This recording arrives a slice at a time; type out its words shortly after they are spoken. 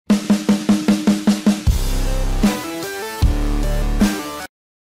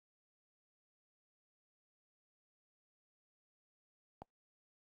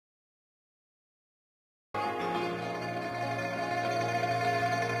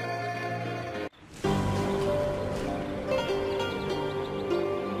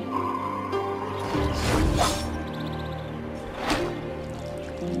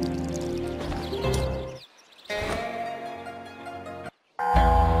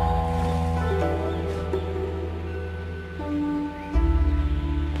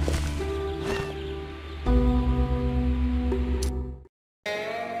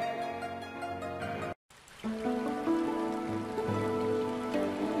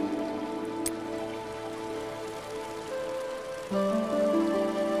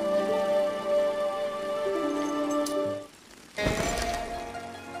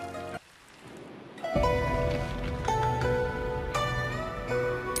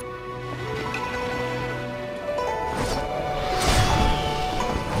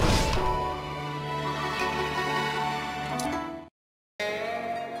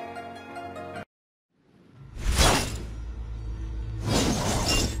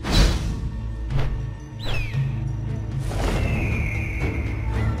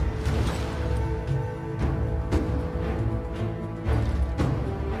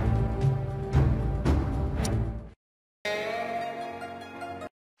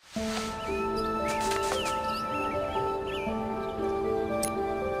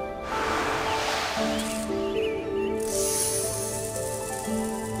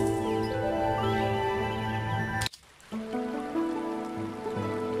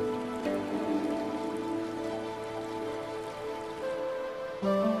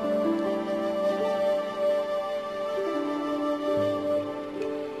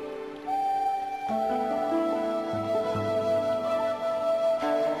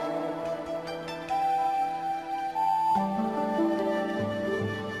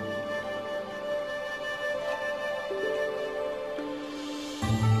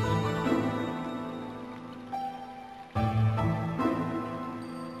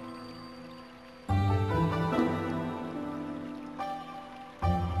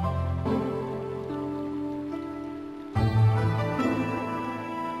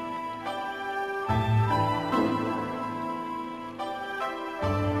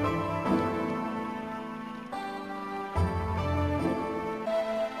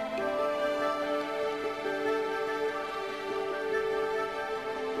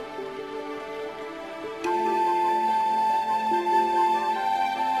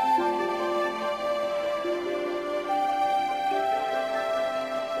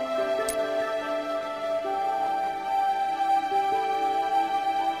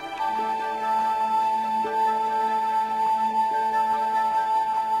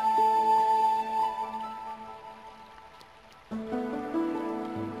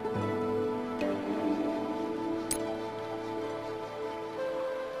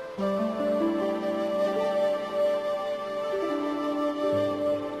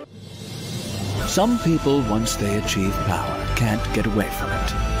Some people, once they achieve power, can't get away from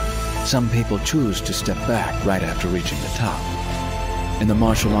it. Some people choose to step back right after reaching the top. In the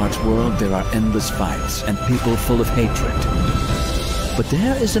martial arts world, there are endless fights and people full of hatred. But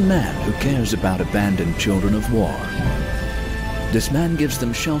there is a man who cares about abandoned children of war. This man gives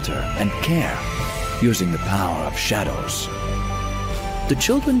them shelter and care, using the power of shadows. The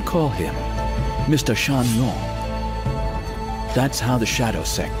children call him Mr. Shan Yong. That's how the Shadow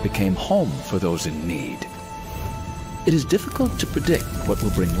Sect became home for those in need. It is difficult to predict what will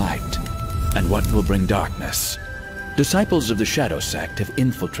bring light and what will bring darkness. Disciples of the Shadow Sect have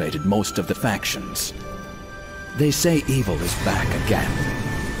infiltrated most of the factions. They say evil is back again,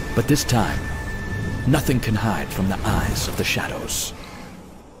 but this time, nothing can hide from the eyes of the shadows.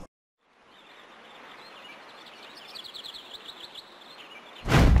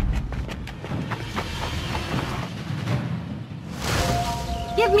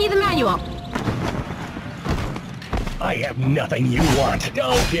 Give me the manual. I have nothing you want.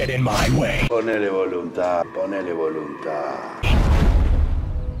 Don't get in my way. Ponele voluntad, ponele voluntad.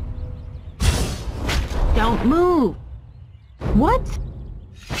 Don't move. What?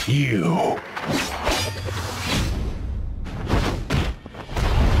 You.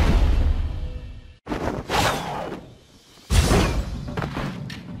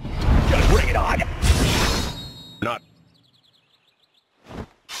 Just bring it on. Not.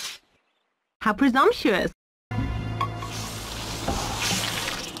 How presumptuous.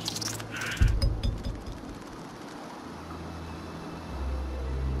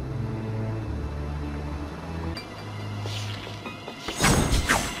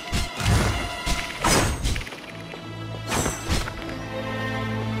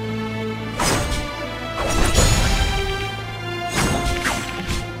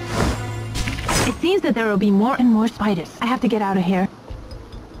 It seems that there will be more and more spiders. I have to get out of here.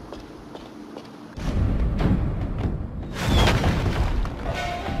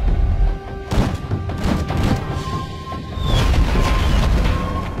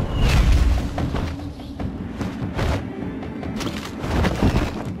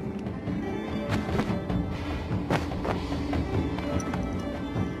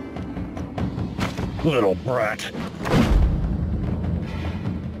 Little brat.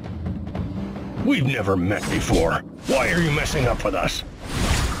 We've never met before. Why are you messing up with us?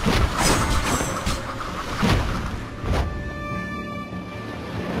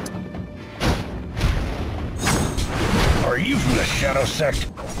 Are you from the Shadow Sect?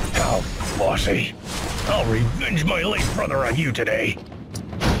 How bossy. I'll revenge my late brother on you today.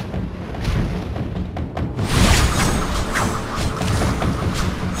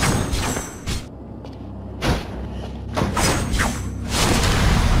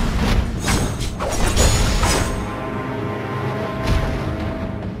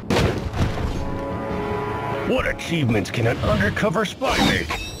 What achievements can an undercover spy make?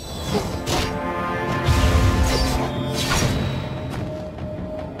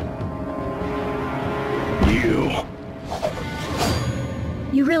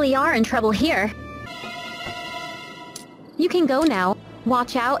 You really are in trouble here. You can go now.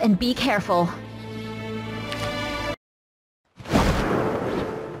 Watch out and be careful.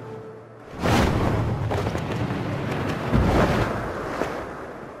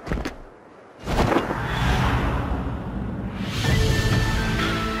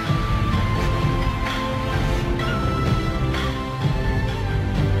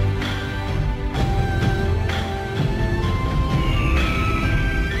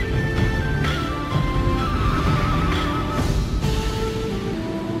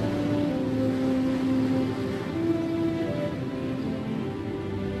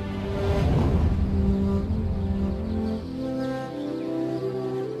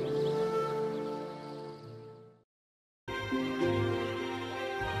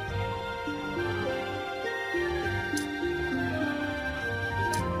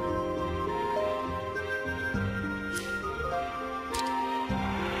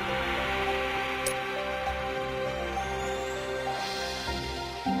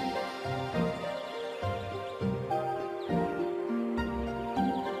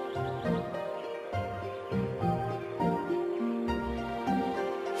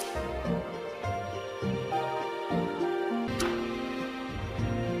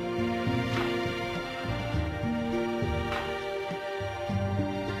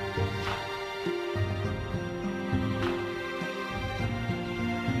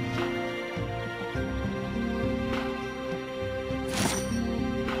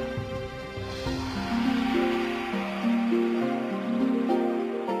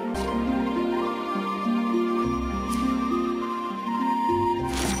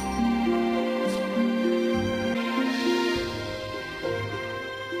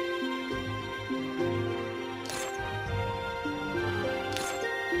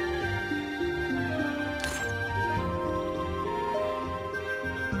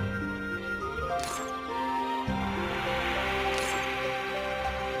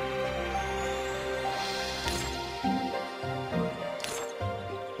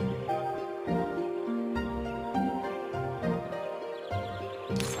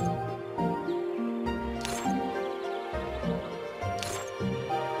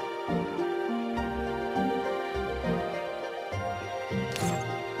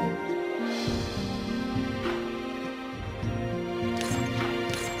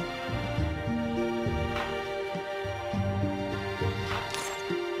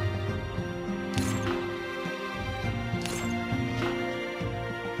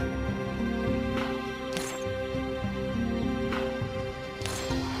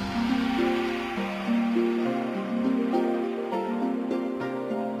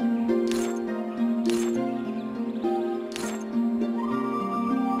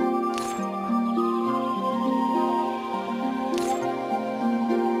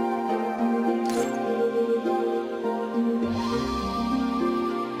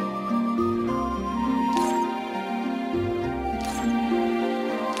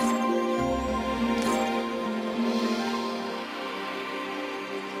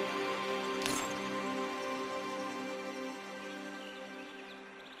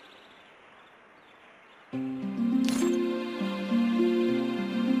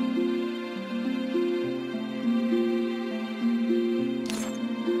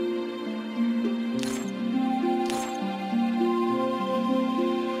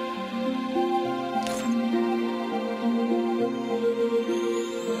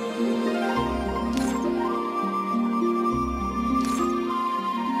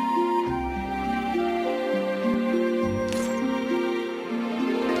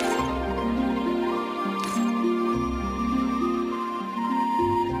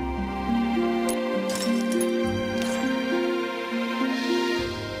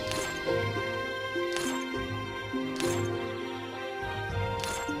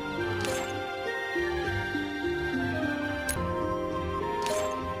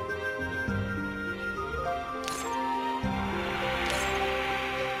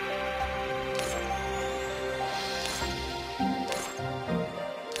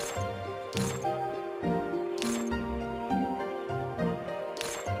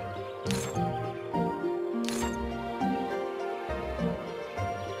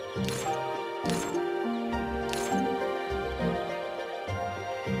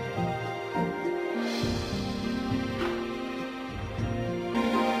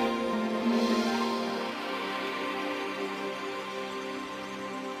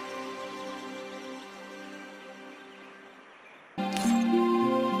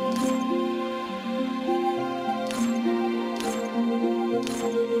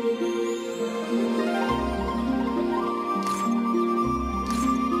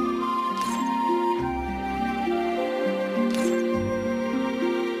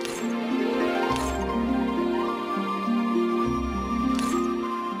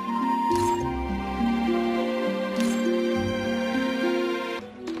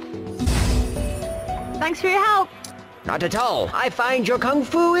 Thanks for your help. Not at all. I find your kung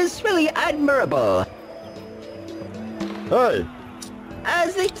fu is really admirable. Hey,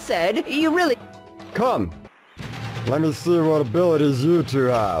 As they said, you really... come. Let me see what abilities you two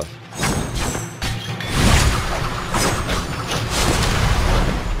have.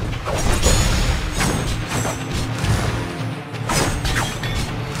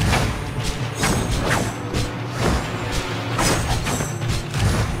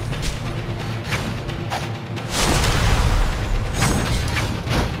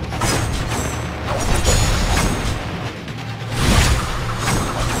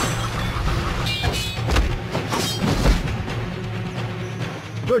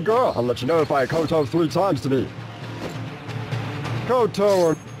 Good girl. I'll let you know if I Koto 3 times to me. Koto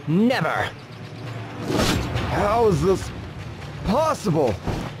or... Never. How is this possible?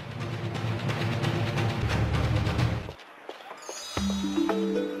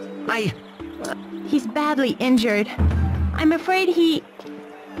 He's badly injured. I'm afraid he...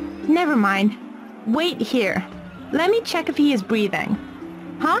 Never mind. Wait here. Let me check if he is breathing.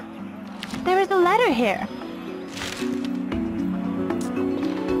 Huh? There is a letter here.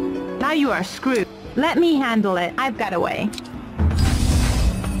 Now you are screwed. Let me handle it. I've got a way.